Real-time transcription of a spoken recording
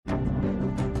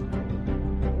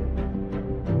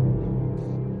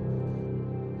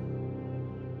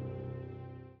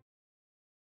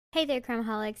Hey there,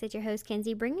 Crimeaholics. It's your host,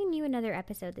 Kenzie, bringing you another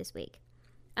episode this week.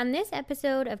 On this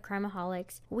episode of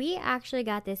Crimeaholics, we actually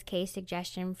got this case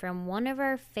suggestion from one of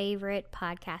our favorite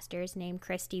podcasters named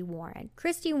Christy Warren.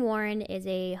 Christy Warren is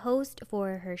a host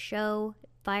for her show,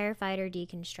 Firefighter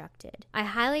Deconstructed. I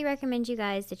highly recommend you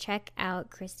guys to check out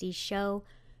Christy's show.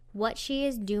 What she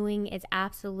is doing is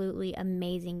absolutely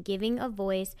amazing, giving a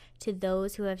voice to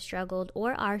those who have struggled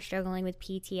or are struggling with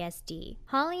PTSD.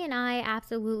 Holly and I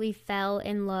absolutely fell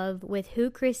in love with who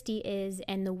Christy is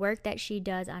and the work that she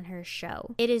does on her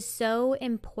show. It is so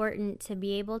important to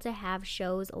be able to have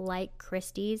shows like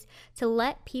Christy's to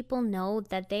let people know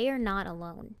that they are not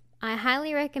alone. I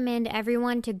highly recommend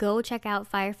everyone to go check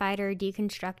out Firefighter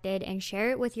Deconstructed and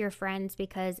share it with your friends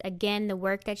because, again, the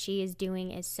work that she is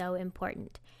doing is so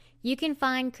important. You can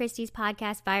find Christy's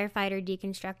podcast, Firefighter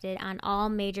Deconstructed, on all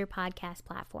major podcast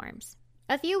platforms.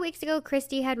 A few weeks ago,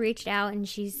 Christy had reached out and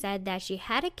she said that she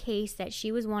had a case that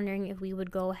she was wondering if we would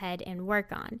go ahead and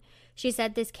work on. She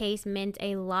said this case meant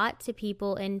a lot to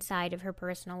people inside of her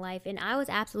personal life, and I was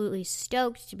absolutely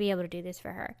stoked to be able to do this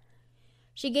for her.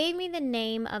 She gave me the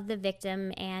name of the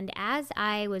victim, and as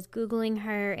I was Googling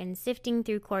her and sifting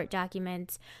through court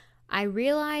documents, I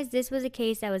realized this was a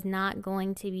case that was not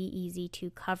going to be easy to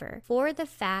cover for the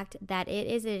fact that it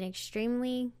is an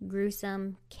extremely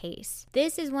gruesome case.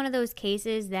 This is one of those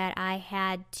cases that I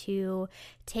had to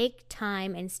take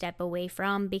time and step away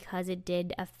from because it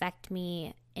did affect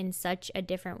me in such a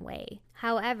different way.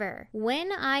 However,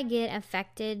 when I get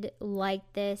affected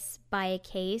like this by a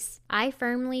case, I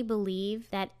firmly believe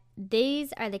that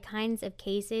these are the kinds of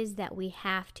cases that we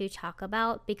have to talk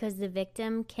about because the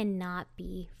victim cannot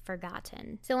be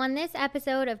forgotten. So on this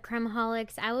episode of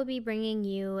Crimeaholics, I will be bringing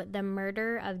you the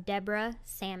murder of Deborah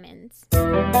Sammons.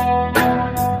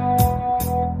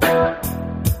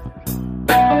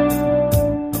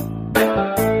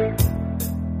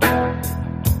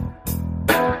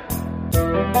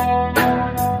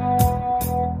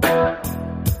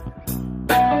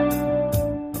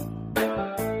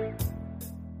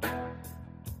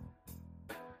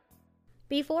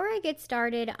 Before I get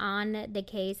started on the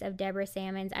case of Deborah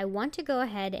Sammons, I want to go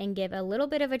ahead and give a little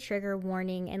bit of a trigger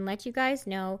warning and let you guys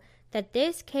know that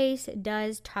this case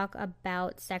does talk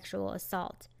about sexual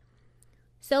assault.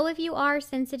 So if you are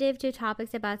sensitive to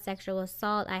topics about sexual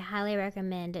assault, I highly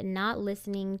recommend not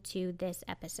listening to this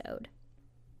episode.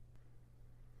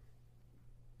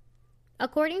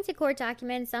 According to court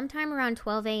documents, sometime around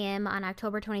 12 a.m. on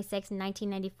October 26,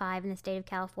 1995 in the state of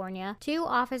California, two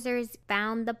officers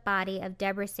found the body of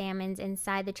Deborah Sammons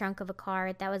inside the trunk of a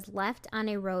car that was left on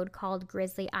a road called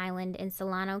Grizzly Island in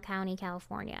Solano County,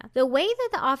 California. The way that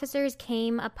the officers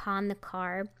came upon the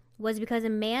car was because a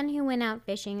man who went out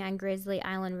fishing on Grizzly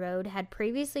Island Road had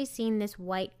previously seen this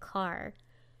white car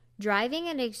driving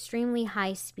at an extremely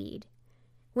high speed.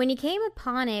 When he came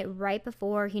upon it right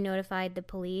before he notified the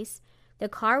police, the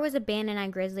car was abandoned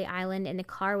on Grizzly Island and the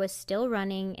car was still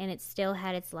running and it still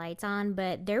had its lights on,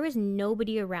 but there was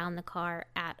nobody around the car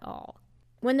at all.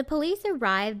 When the police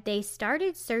arrived, they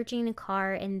started searching the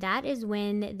car, and that is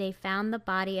when they found the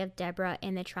body of Deborah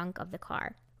in the trunk of the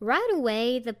car. Right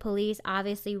away, the police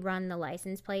obviously run the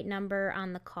license plate number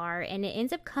on the car, and it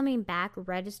ends up coming back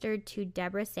registered to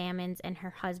Deborah Sammons and her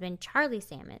husband, Charlie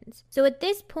Sammons. So at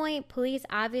this point, police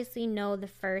obviously know the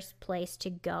first place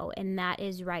to go, and that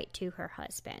is right to her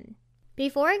husband.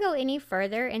 Before I go any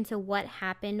further into what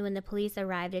happened when the police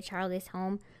arrived at Charlie's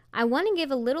home, I want to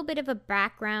give a little bit of a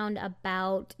background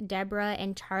about Deborah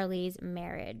and Charlie's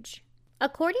marriage.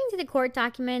 According to the court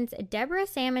documents, Deborah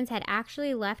Sammons had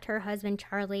actually left her husband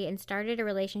Charlie and started a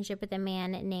relationship with a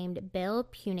man named Bill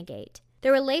Punigate.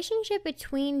 The relationship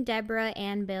between Deborah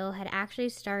and Bill had actually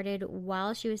started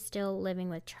while she was still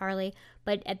living with Charlie,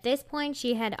 but at this point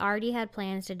she had already had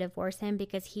plans to divorce him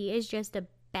because he is just a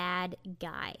bad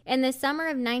guy. In the summer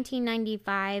of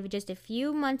 1995, just a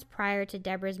few months prior to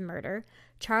Deborah's murder,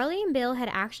 Charlie and Bill had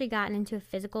actually gotten into a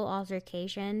physical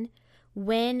altercation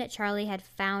when Charlie had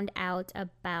found out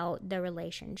about the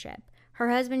relationship. Her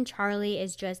husband Charlie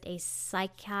is just a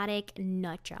psychotic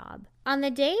nutjob. On the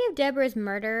day of Deborah's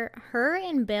murder, her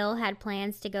and Bill had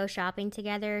plans to go shopping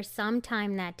together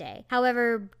sometime that day.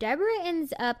 However, Deborah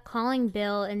ends up calling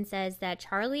Bill and says that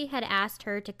Charlie had asked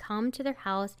her to come to their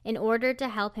house in order to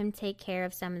help him take care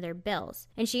of some of their bills.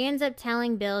 And she ends up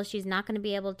telling Bill she's not going to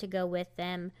be able to go with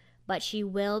them, but she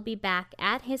will be back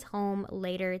at his home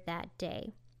later that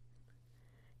day.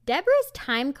 Deborah's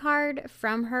time card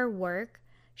from her work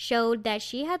showed that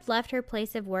she had left her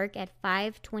place of work at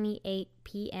 5:28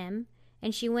 p.m.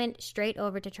 and she went straight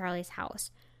over to Charlie's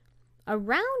house.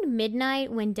 Around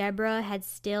midnight, when Deborah had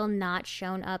still not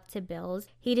shown up to Bill's,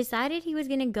 he decided he was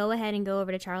going to go ahead and go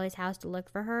over to Charlie's house to look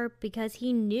for her because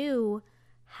he knew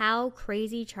how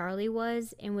crazy Charlie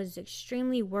was and was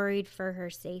extremely worried for her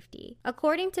safety.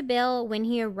 According to Bill, when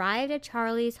he arrived at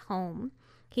Charlie's home,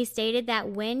 he stated that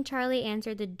when Charlie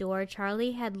answered the door,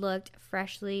 Charlie had looked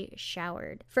freshly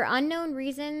showered. For unknown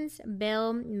reasons,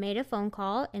 Bill made a phone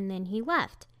call and then he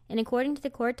left. And according to the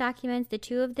court documents, the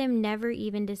two of them never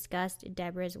even discussed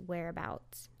Deborah's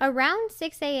whereabouts. Around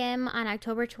 6 a.m. on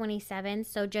October 27th,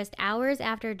 so just hours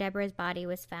after Deborah's body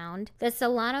was found, the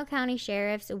Solano County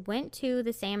Sheriffs went to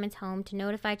the Salmons' home to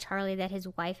notify Charlie that his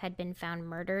wife had been found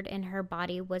murdered and her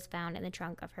body was found in the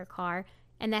trunk of her car,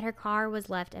 and that her car was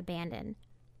left abandoned.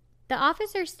 The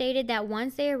officer stated that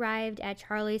once they arrived at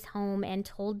Charlie's home and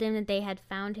told him that they had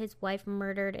found his wife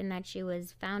murdered and that she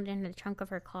was found in the trunk of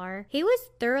her car, he was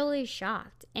thoroughly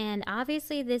shocked. And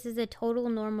obviously this is a total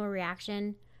normal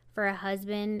reaction for a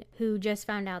husband who just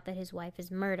found out that his wife is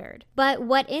murdered. But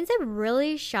what ends up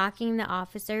really shocking the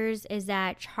officers is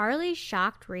that Charlie's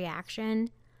shocked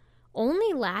reaction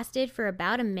only lasted for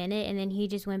about a minute and then he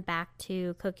just went back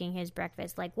to cooking his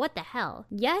breakfast. Like, what the hell?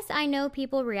 Yes, I know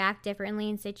people react differently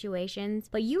in situations,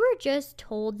 but you were just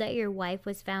told that your wife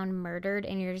was found murdered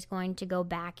and you're just going to go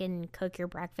back and cook your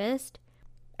breakfast.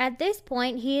 At this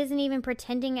point, he isn't even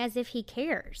pretending as if he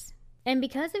cares. And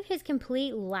because of his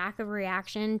complete lack of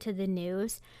reaction to the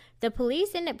news, the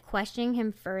police end up questioning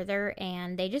him further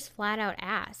and they just flat out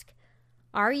ask,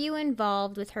 "Are you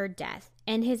involved with her death?"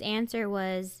 And his answer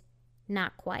was,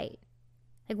 "Not quite."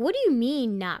 Like, what do you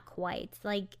mean, not quite?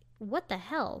 Like, what the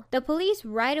hell? The police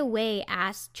right away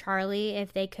asked Charlie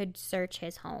if they could search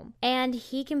his home, and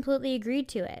he completely agreed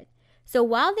to it. So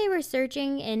while they were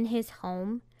searching in his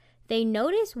home, they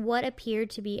noticed what appeared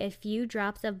to be a few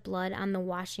drops of blood on the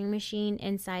washing machine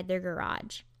inside their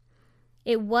garage.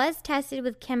 It was tested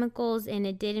with chemicals, and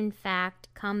it did in fact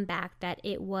come back that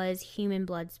it was human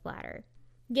blood splatter.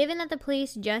 Given that the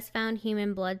police just found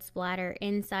human blood splatter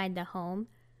inside the home,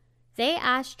 they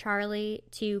asked Charlie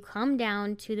to come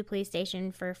down to the police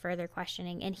station for further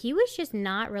questioning, and he was just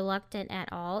not reluctant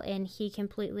at all, and he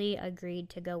completely agreed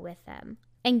to go with them.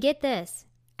 And get this,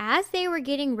 as they were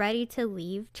getting ready to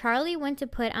leave, Charlie went to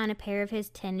put on a pair of his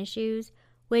tennis shoes,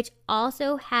 which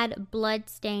also had blood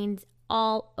stains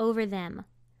all over them.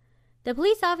 The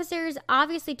police officers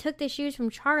obviously took the shoes from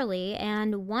Charlie,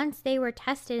 and once they were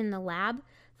tested in the lab,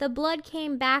 the blood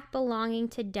came back belonging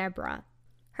to Deborah.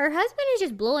 Her husband is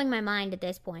just blowing my mind at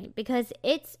this point because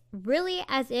it's really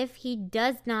as if he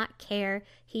does not care,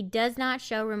 he does not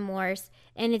show remorse,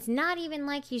 and it's not even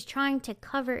like he's trying to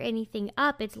cover anything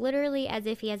up. It's literally as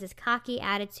if he has this cocky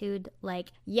attitude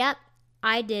like, "Yep,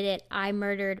 I did it, I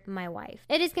murdered my wife."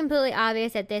 It is completely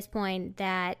obvious at this point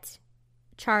that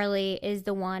Charlie is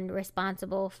the one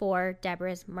responsible for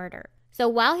Deborah's murder. So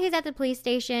while he's at the police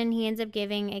station, he ends up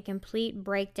giving a complete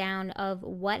breakdown of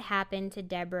what happened to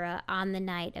Deborah on the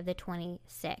night of the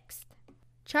 26th.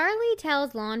 Charlie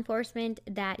tells law enforcement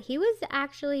that he was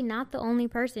actually not the only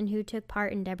person who took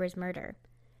part in Deborah's murder.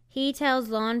 He tells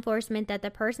law enforcement that the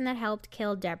person that helped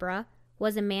kill Deborah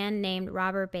was a man named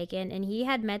Robert Bacon, and he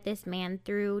had met this man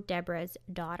through Deborah's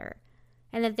daughter,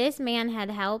 and that this man had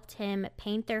helped him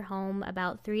paint their home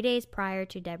about 3 days prior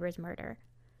to Deborah's murder.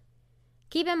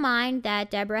 Keep in mind that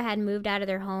Deborah had moved out of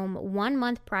their home 1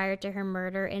 month prior to her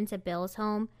murder into Bill's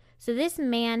home, so this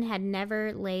man had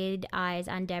never laid eyes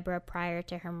on Deborah prior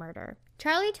to her murder.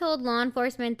 Charlie told law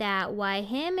enforcement that while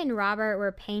him and Robert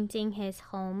were painting his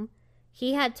home,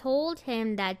 he had told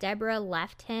him that Deborah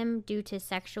left him due to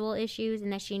sexual issues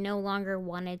and that she no longer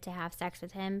wanted to have sex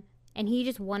with him, and he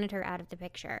just wanted her out of the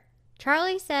picture.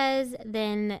 Charlie says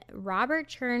then Robert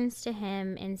turns to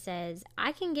him and says,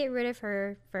 "I can get rid of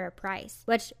her for a price,"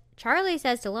 which Charlie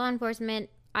says to law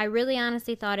enforcement, "I really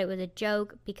honestly thought it was a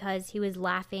joke," because he was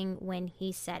laughing when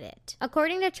he said it.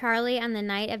 According to Charlie, on the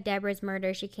night of Deborah's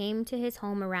murder, she came to his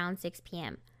home around 6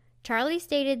 p.m. Charlie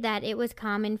stated that it was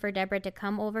common for Deborah to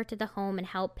come over to the home and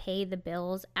help pay the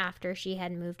bills after she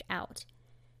had moved out.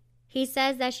 He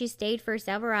says that she stayed for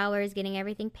several hours getting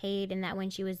everything paid, and that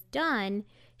when she was done,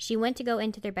 she went to go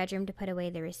into their bedroom to put away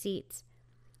the receipts.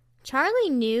 Charlie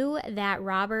knew that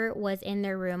Robert was in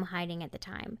their room hiding at the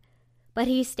time, but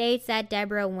he states that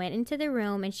Deborah went into the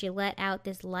room and she let out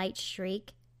this light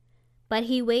shriek, but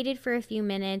he waited for a few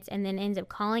minutes and then ends up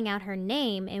calling out her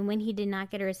name, and when he did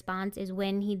not get a response is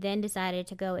when he then decided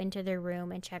to go into their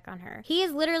room and check on her. He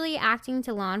is literally acting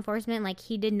to law enforcement like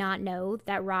he did not know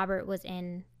that Robert was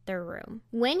in their room.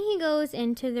 When he goes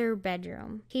into their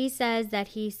bedroom, he says that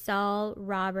he saw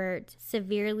Robert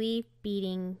severely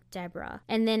beating Deborah.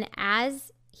 And then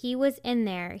as he was in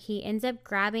there, he ends up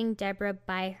grabbing Deborah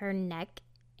by her neck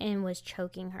and was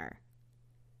choking her.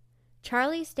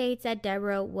 Charlie states that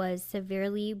Deborah was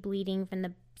severely bleeding from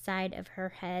the side of her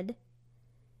head,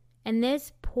 and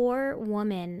this poor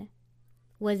woman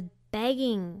was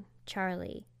begging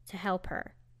Charlie to help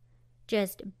her,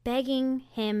 just begging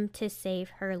him to save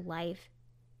her life.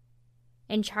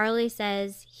 And Charlie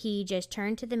says he just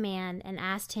turned to the man and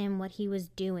asked him what he was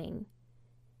doing.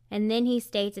 And then he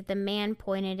states that the man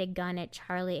pointed a gun at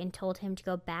Charlie and told him to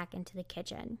go back into the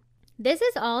kitchen. This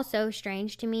is all so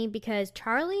strange to me because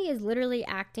Charlie is literally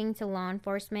acting to law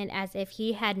enforcement as if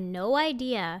he had no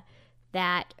idea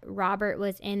that Robert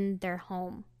was in their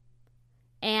home.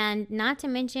 And not to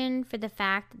mention for the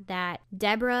fact that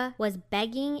Deborah was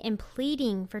begging and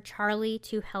pleading for Charlie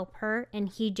to help her, and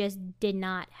he just did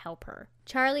not help her.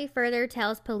 Charlie further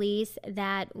tells police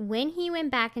that when he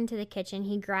went back into the kitchen,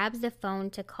 he grabs the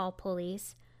phone to call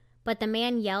police, but the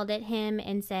man yelled at him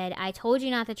and said, "I told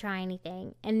you not to try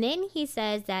anything." And then he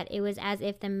says that it was as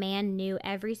if the man knew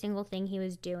every single thing he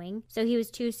was doing, so he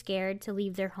was too scared to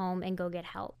leave their home and go get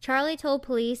help. Charlie told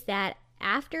police that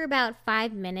after about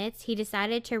 5 minutes, he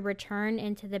decided to return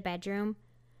into the bedroom,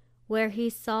 where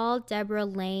he saw Deborah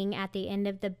laying at the end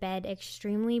of the bed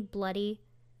extremely bloody,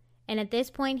 and at this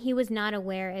point he was not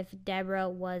aware if Deborah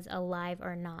was alive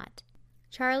or not.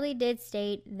 Charlie did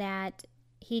state that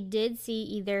he did see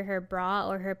either her bra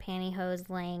or her pantyhose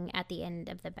laying at the end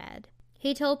of the bed.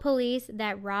 He told police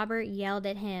that Robert yelled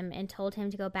at him and told him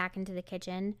to go back into the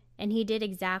kitchen, and he did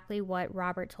exactly what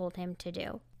Robert told him to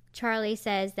do. Charlie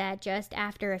says that just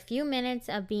after a few minutes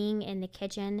of being in the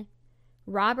kitchen,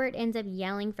 Robert ends up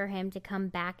yelling for him to come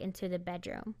back into the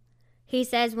bedroom. He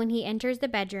says when he enters the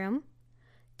bedroom,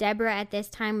 Deborah at this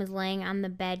time was laying on the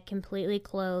bed completely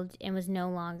clothed and was no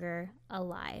longer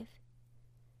alive.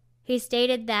 He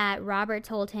stated that Robert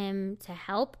told him to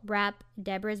help wrap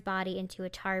Deborah's body into a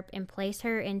tarp and place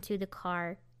her into the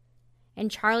car. And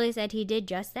Charlie said he did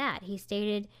just that. He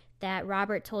stated that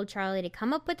Robert told Charlie to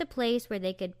come up with a place where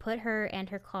they could put her and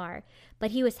her car, but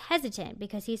he was hesitant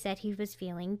because he said he was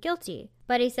feeling guilty.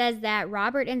 But he says that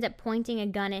Robert ends up pointing a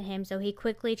gun at him, so he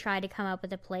quickly tried to come up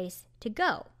with a place to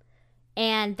go.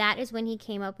 And that is when he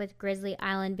came up with Grizzly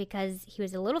Island because he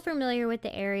was a little familiar with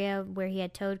the area where he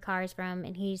had towed cars from,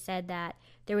 and he said that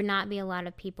there would not be a lot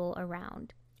of people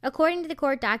around. According to the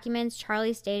court documents,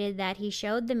 Charlie stated that he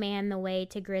showed the man the way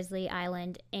to Grizzly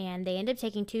Island, and they ended up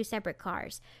taking 2 separate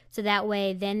cars, so that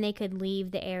way then they could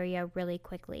leave the area really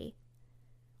quickly.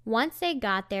 Once they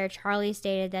got there, Charlie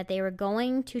stated that they were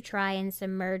going to try and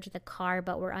submerge the car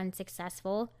but were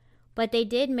unsuccessful, but they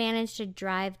did manage to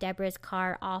drive Deborah's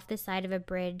car off the side of a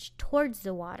bridge towards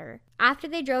the water. After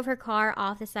they drove her car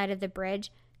off the side of the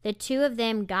bridge, the 2 of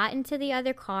them got into the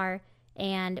other car,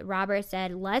 and Robert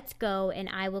said, "Let's go and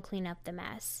I will clean up the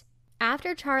mess."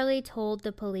 After Charlie told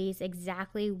the police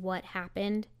exactly what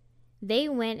happened, they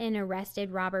went and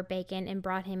arrested Robert Bacon and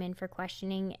brought him in for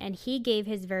questioning, and he gave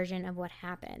his version of what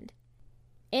happened.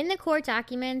 In the court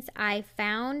documents, I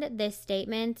found this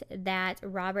statement that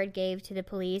Robert gave to the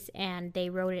police, and they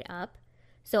wrote it up.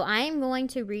 So I am going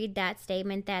to read that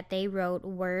statement that they wrote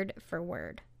word for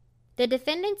word. The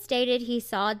defendant stated he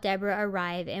saw Deborah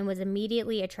arrive and was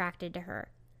immediately attracted to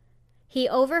her. He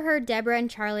overheard Deborah and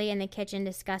Charlie in the kitchen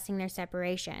discussing their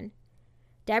separation.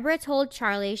 Deborah told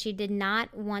Charlie she did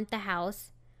not want the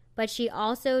house, but she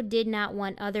also did not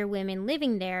want other women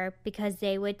living there because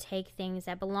they would take things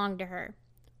that belonged to her.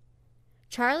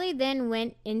 Charlie then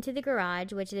went into the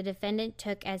garage, which the defendant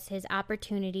took as his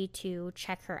opportunity to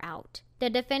check her out. The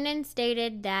defendant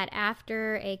stated that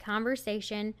after a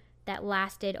conversation that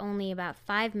lasted only about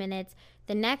 5 minutes,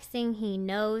 the next thing he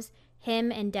knows,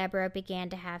 him and Deborah began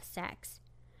to have sex.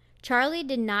 Charlie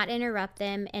did not interrupt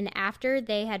them, and after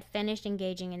they had finished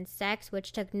engaging in sex,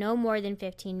 which took no more than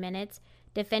 15 minutes,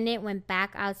 defendant went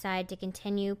back outside to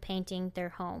continue painting their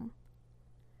home.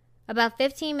 About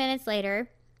 15 minutes later,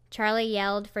 Charlie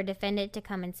yelled for defendant to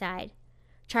come inside.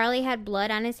 Charlie had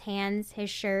blood on his hands, his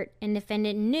shirt, and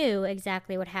defendant knew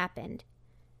exactly what happened.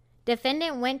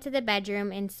 Defendant went to the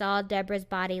bedroom and saw Deborah's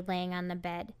body laying on the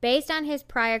bed. Based on his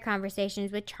prior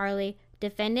conversations with Charlie,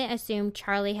 defendant assumed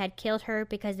Charlie had killed her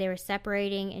because they were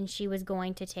separating and she was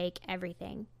going to take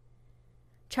everything.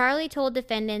 Charlie told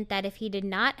defendant that if he did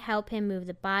not help him move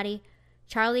the body,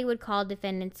 Charlie would call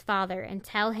defendant's father and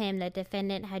tell him that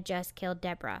defendant had just killed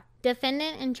Deborah.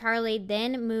 Defendant and Charlie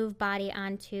then moved body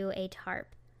onto a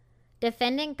tarp.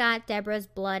 Defendant got Deborah's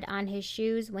blood on his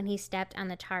shoes when he stepped on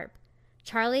the tarp.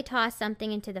 Charlie tossed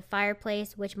something into the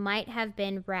fireplace, which might have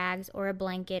been rags or a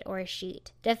blanket or a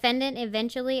sheet. Defendant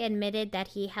eventually admitted that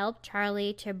he helped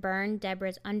Charlie to burn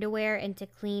Deborah's underwear and to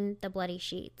clean the bloody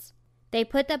sheets. They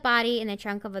put the body in the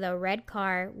trunk of the red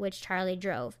car, which Charlie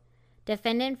drove.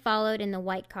 Defendant followed in the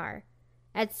white car.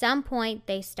 At some point,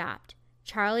 they stopped.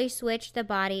 Charlie switched the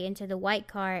body into the white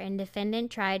car, and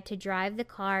defendant tried to drive the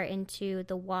car into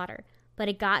the water, but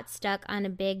it got stuck on a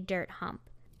big dirt hump.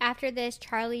 After this,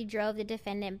 Charlie drove the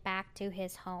defendant back to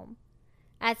his home.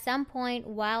 At some point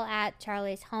while at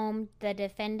Charlie's home, the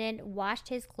defendant washed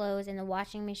his clothes in the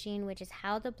washing machine, which is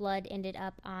how the blood ended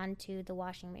up onto the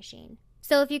washing machine.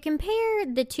 So if you compare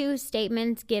the two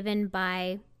statements given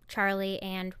by Charlie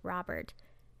and Robert,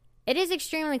 it is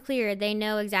extremely clear they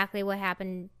know exactly what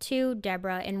happened to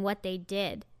Deborah and what they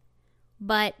did,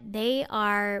 but they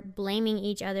are blaming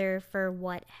each other for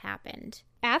what happened.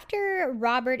 After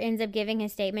Robert ends up giving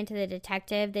his statement to the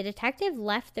detective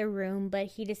left the room, but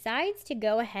he decides to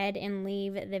go ahead and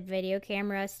leave the video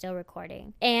camera still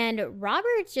recording. And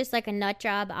Robert's just like a nut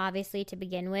job, obviously, to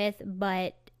begin with,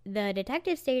 but the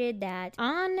detective stated that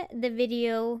on the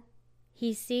video,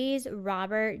 he sees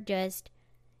Robert just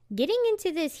getting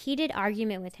into this heated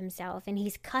argument with himself, and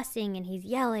he's cussing and he's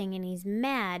yelling and he's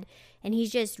mad, and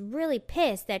he's just really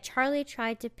pissed that Charlie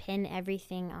tried to pin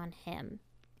everything on him.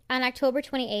 On October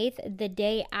 28th, the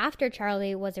day after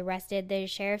Charlie was arrested, the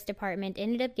sheriff's department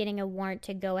ended up getting a warrant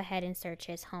to go ahead and search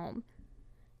his home.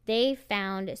 They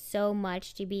found so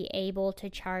much to be able to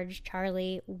charge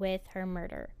Charlie with her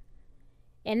murder.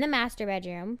 In the master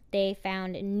bedroom, they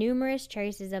found numerous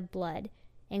traces of blood,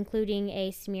 including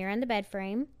a smear on the bed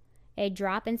frame, a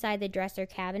drop inside the dresser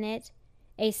cabinet,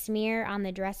 a smear on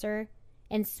the dresser,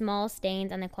 and small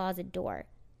stains on the closet door.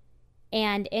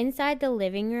 And inside the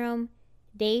living room,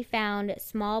 they found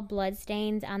small blood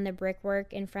stains on the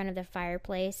brickwork in front of the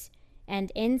fireplace, and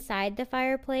inside the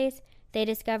fireplace, they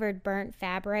discovered burnt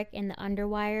fabric in the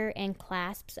underwire and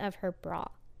clasps of her bra.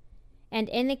 And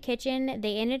in the kitchen,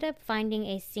 they ended up finding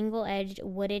a single-edged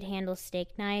wooded handle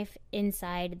steak knife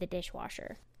inside the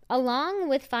dishwasher. Along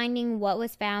with finding what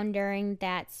was found during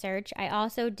that search, I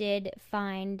also did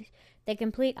find the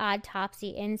complete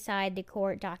autopsy inside the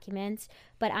court documents,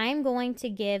 but I'm going to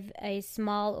give a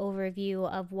small overview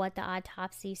of what the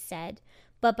autopsy said.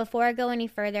 But before I go any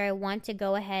further, I want to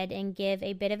go ahead and give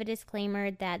a bit of a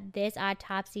disclaimer that this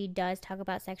autopsy does talk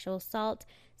about sexual assault.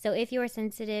 So if you are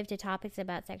sensitive to topics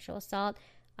about sexual assault,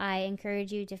 I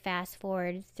encourage you to fast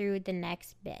forward through the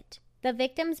next bit. The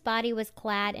victim's body was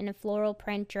clad in a floral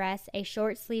print dress, a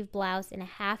short sleeve blouse, and a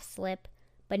half slip,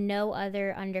 but no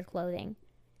other underclothing.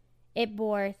 It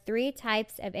bore 3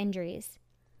 types of injuries: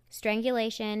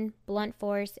 strangulation, blunt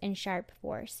force, and sharp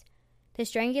force. The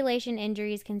strangulation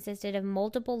injuries consisted of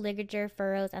multiple ligature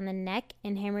furrows on the neck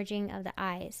and hemorrhaging of the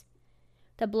eyes.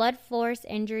 The blunt force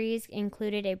injuries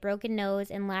included a broken nose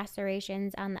and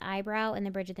lacerations on the eyebrow and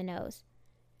the bridge of the nose.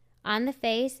 On the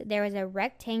face, there was a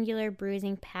rectangular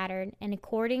bruising pattern, and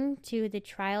according to the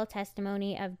trial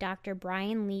testimony of Dr.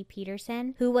 Brian Lee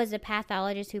Peterson, who was the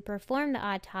pathologist who performed the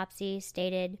autopsy,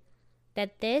 stated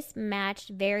that this matched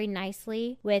very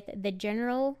nicely with the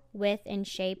general width and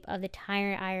shape of the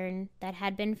tire iron that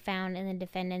had been found in the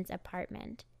defendant's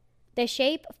apartment. The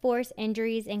shape force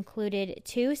injuries included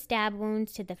 2 stab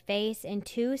wounds to the face and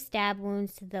 2 stab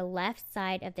wounds to the left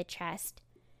side of the chest,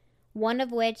 one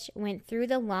of which went through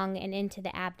the lung and into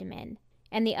the abdomen,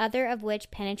 and the other of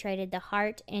which penetrated the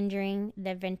heart, injuring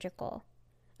the ventricle.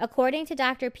 According to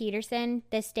Dr. Peterson,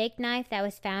 the steak knife that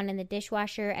was found in the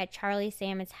dishwasher at Charlie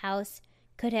Salmon's house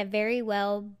could have very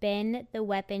well been the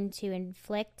weapon to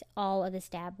inflict all of the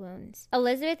stab wounds.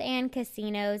 Elizabeth Ann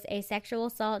Casinos, a sexual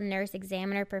assault nurse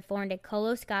examiner, performed a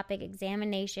coloscopic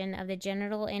examination of the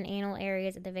genital and anal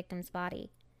areas of the victim's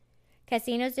body.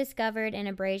 Casinos discovered an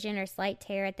abrasion or slight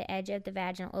tear at the edge of the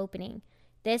vaginal opening.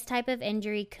 This type of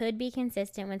injury could be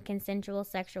consistent with consensual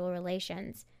sexual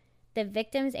relations. The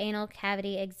victim's anal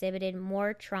cavity exhibited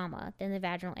more trauma than the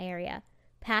vaginal area.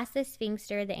 Past the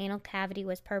sphincter, the anal cavity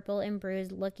was purple and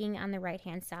bruised looking on the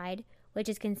right-hand side, which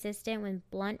is consistent with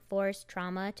blunt force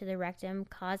trauma to the rectum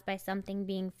caused by something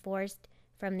being forced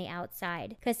from the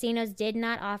outside. Casinos did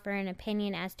not offer an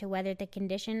opinion as to whether the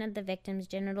condition of the victim's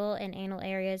genital and anal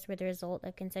areas were the result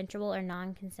of consensual or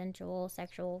non-consensual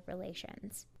sexual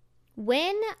relations.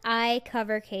 When I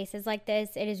cover cases like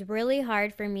this, it is really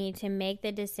hard for me to make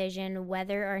the decision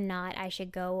whether or not I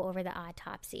should go over the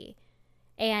autopsy.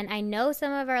 And I know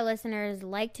some of our listeners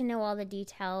like to know all the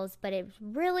details, but it's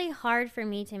really hard for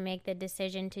me to make the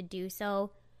decision to do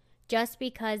so just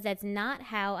because that's not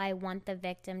how I want the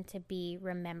victim to be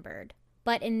remembered.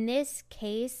 But in this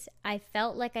case, I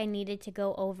felt like I needed to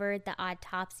go over the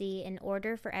autopsy in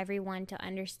order for everyone to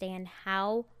understand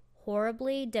how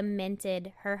horribly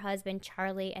demented her husband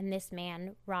Charlie and this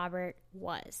man Robert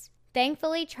was.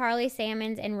 Thankfully, Charlie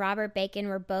Sammons and Robert Bacon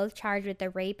were both charged with the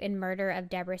rape and murder of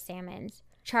Deborah Sammons.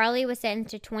 Charlie was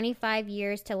sentenced to 25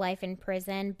 years to life in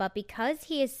prison, but because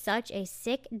he is such a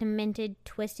sick, demented,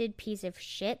 twisted piece of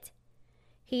shit,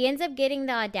 he ends up getting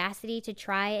the audacity to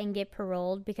try and get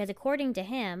paroled because, according to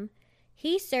him,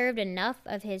 he served enough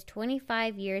of his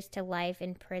 25 years to life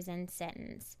in prison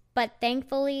sentence. But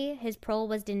thankfully, his parole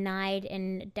was denied,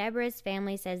 and Deborah's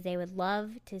family says they would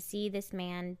love to see this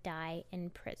man die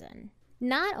in prison.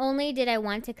 Not only did I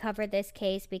want to cover this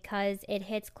case because it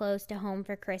hits close to home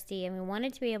for Christy, and we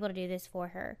wanted to be able to do this for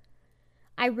her,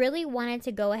 I really wanted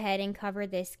to go ahead and cover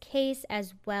this case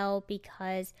as well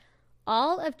because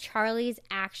all of Charlie's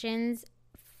actions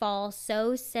fall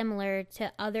so similar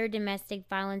to other domestic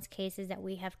violence cases that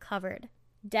we have covered.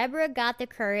 Deborah got the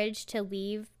courage to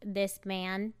leave this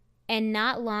man, and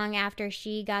not long after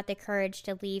she got the courage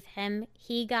to leave him,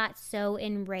 he got so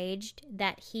enraged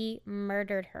that he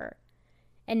murdered her.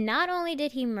 And not only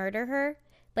did he murder her,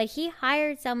 but he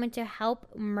hired someone to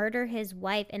help murder his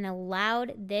wife and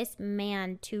allowed this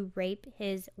man to rape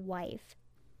his wife.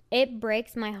 It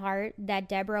breaks my heart that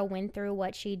Deborah went through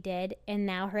what she did, and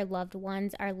now her loved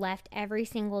ones are left every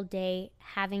single day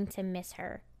having to miss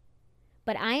her.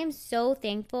 But I am so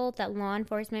thankful that law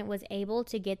enforcement was able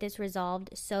to get this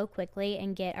resolved so quickly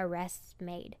and get arrests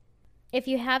made. If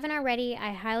you haven't already,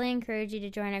 I highly encourage you to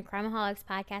join our Crimeaholics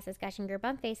podcast discussion group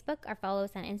on Facebook or follow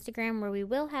us on Instagram, where we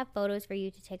will have photos for you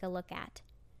to take a look at.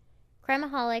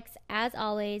 Crimeaholics, as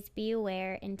always, be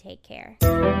aware and take care.